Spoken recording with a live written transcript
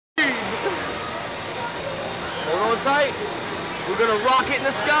Hold tight. We're gonna rocket in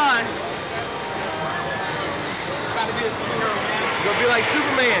the sky. About to be a superhero, man. You're gonna be like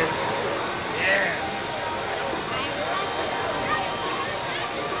Superman. Yeah.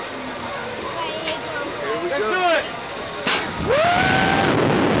 Let's do it.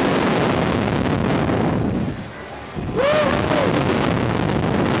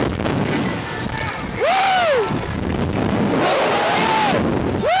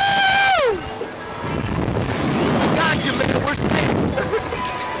 Gotcha, man. We're safe.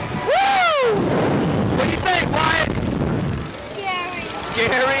 Woo! What do you think, Wyatt? Scary.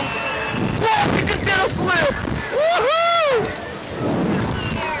 Scary? Whoa, we just did a flip! Woohoo!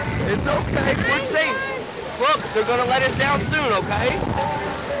 It's okay, we're safe. Look, they're gonna let us down soon, okay?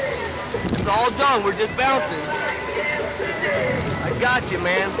 It's all done, we're just bouncing. I got you,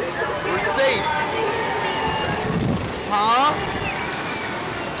 man. We're safe. Huh?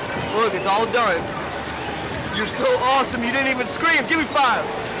 Look, it's all done. You're so awesome, you didn't even scream. Give me 5.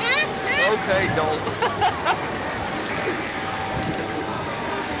 Okay, don't.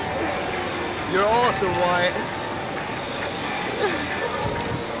 You're awesome, Wyatt.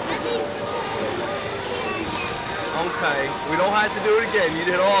 Okay, we don't have to do it again. You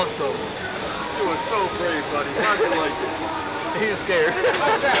did awesome. You were so brave, buddy. Nothing like it. He was scared.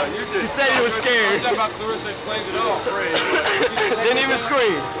 You did. He said he was scared. Talking about Clarissa explains it all. Brave. Didn't even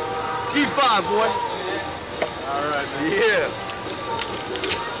scream. Keep 5, boy. All right, man. Yeah.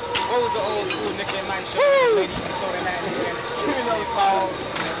 What was the old school Nick at Night show? Ladies used to throw that hat in there. Give me those balls.